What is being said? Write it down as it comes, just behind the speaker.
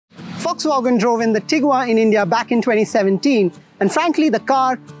Volkswagen drove in the Tiguan in India back in 2017, and frankly, the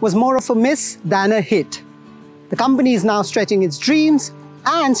car was more of a miss than a hit. The company is now stretching its dreams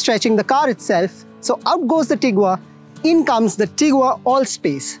and stretching the car itself, so out goes the Tiguan, in comes the Tiguan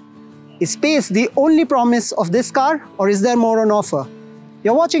AllSpace. Is space the only promise of this car, or is there more on offer?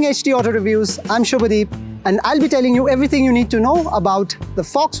 You're watching HT Auto Reviews, I'm Shubhadeep, and I'll be telling you everything you need to know about the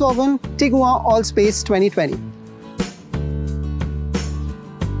Volkswagen Tiguan AllSpace 2020.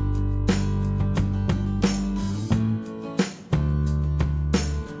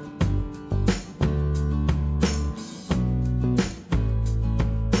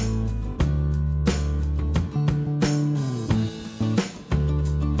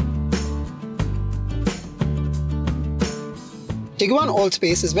 Tiguan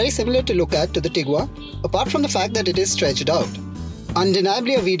AllSpace is very similar to look at to the Tiguan, apart from the fact that it is stretched out.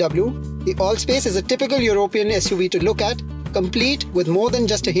 Undeniably a VW, the AllSpace is a typical European SUV to look at, complete with more than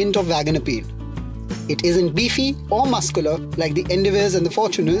just a hint of wagon appeal. It isn't beefy or muscular like the Endeavours and the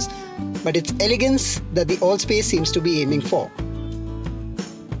Fortuners, but it's elegance that the AllSpace seems to be aiming for.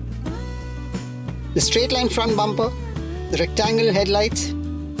 The straight-line front bumper, the rectangle headlights,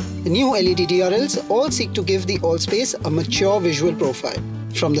 the new LED DRLs all seek to give the AllSpace a mature visual profile.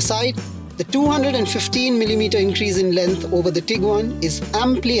 From the side, the 215mm increase in length over the Tiguan is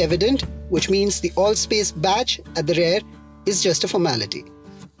amply evident, which means the AllSpace badge at the rear is just a formality.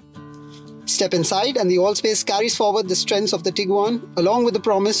 Step inside and the AllSpace carries forward the strengths of the Tiguan along with the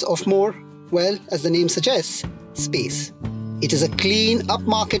promise of more, well, as the name suggests, space. It is a clean,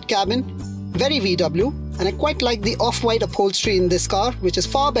 upmarket cabin, very VW, and I quite like the off-white upholstery in this car, which is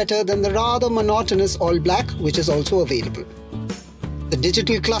far better than the rather monotonous all-black which is also available. The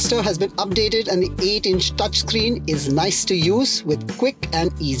digital cluster has been updated and the 8-inch touchscreen is nice to use with quick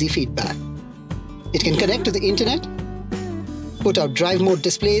and easy feedback. It can connect to the internet, put out drive mode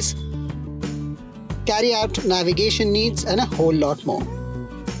displays, carry out navigation needs and a whole lot more.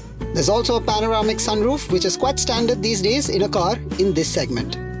 There's also a panoramic sunroof which is quite standard these days in a car in this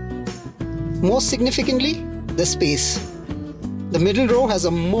segment. Most significantly, the space. The middle row has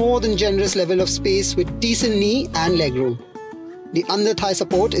a more than generous level of space with decent knee and legroom. The under-thigh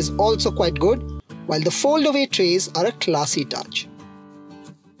support is also quite good, while the fold-away trays are a classy touch.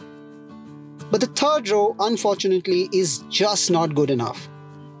 But the third row, unfortunately, is just not good enough.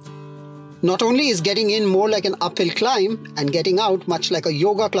 Not only is getting in more like an uphill climb and getting out much like a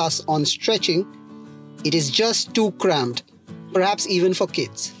yoga class on stretching, it is just too cramped, perhaps even for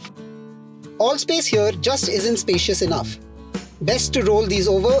kids. AllSpace here just isn't spacious enough. Best to roll these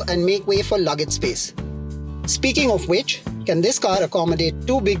over and make way for luggage space. Speaking of which, can this car accommodate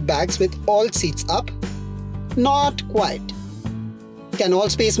two big bags with all seats up? Not quite. Can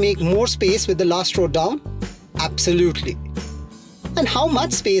AllSpace make more space with the last row down? Absolutely. And how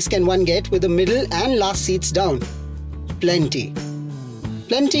much space can one get with the middle and last seats down? Plenty.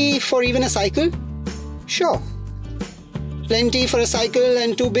 Plenty for even a cycle? Sure. Plenty for a cycle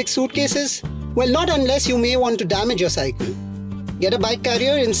and two big suitcases? Well, not unless you may want to damage your cycle. Get a bike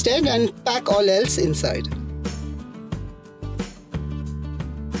carrier instead and pack all else inside.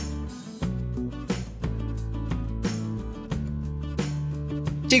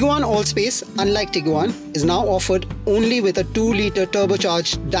 Tiguan AllSpace, unlike Tiguan, is now offered only with a 2-litre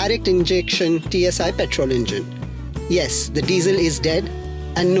turbocharged direct injection TSI petrol engine. Yes, the diesel is dead,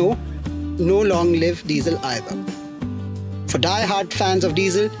 and no long-lived diesel either. For die-hard fans of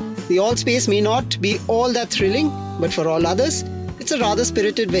diesel, the AllSpace may not be all that thrilling, but for all others, it's a rather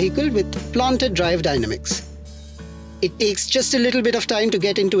spirited vehicle with planted drive dynamics. It takes just a little bit of time to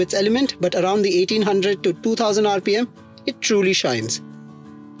get into its element, but around the 1800 to 2000 RPM, it truly shines.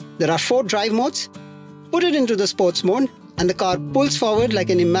 There are 4 drive modes. Put it into the sports mode, and the car pulls forward like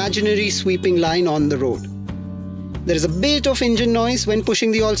an imaginary sweeping line on the road. There is a bit of engine noise when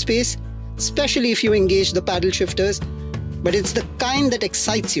pushing the AllSpace, especially if you engage the paddle shifters, but it's the kind that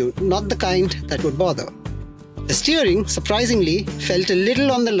excites you, not the kind that would bother. The steering, surprisingly, felt a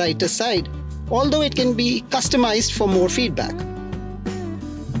little on the lighter side, although it can be customized for more feedback.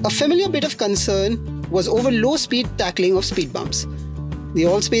 A familiar bit of concern was over low-speed tackling of speed bumps. The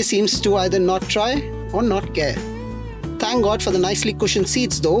AllSpace seems to either not try or not care. Thank God for the nicely cushioned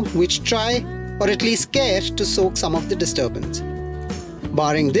seats though, which try or at least care to soak some of the disturbance.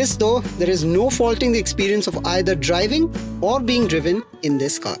 Barring this though, there is no faulting the experience of either driving or being driven in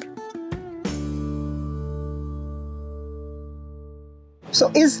this car. So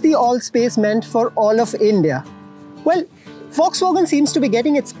is the AllSpace meant for all of India? Well, Volkswagen seems to be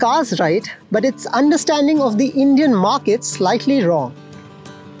getting its cars right, but its understanding of the Indian market slightly wrong.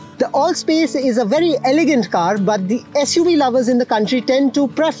 The AllSpace is a very elegant car, but the SUV lovers in the country tend to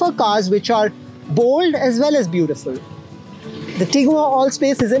prefer cars which are bold as well as beautiful. The Tiguan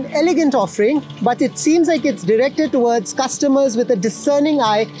AllSpace is an elegant offering, but it seems like it's directed towards customers with a discerning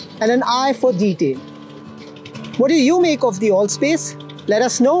eye and an eye for detail. What do you make of the AllSpace? Let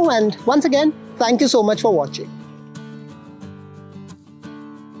us know, and once again, thank you so much for watching.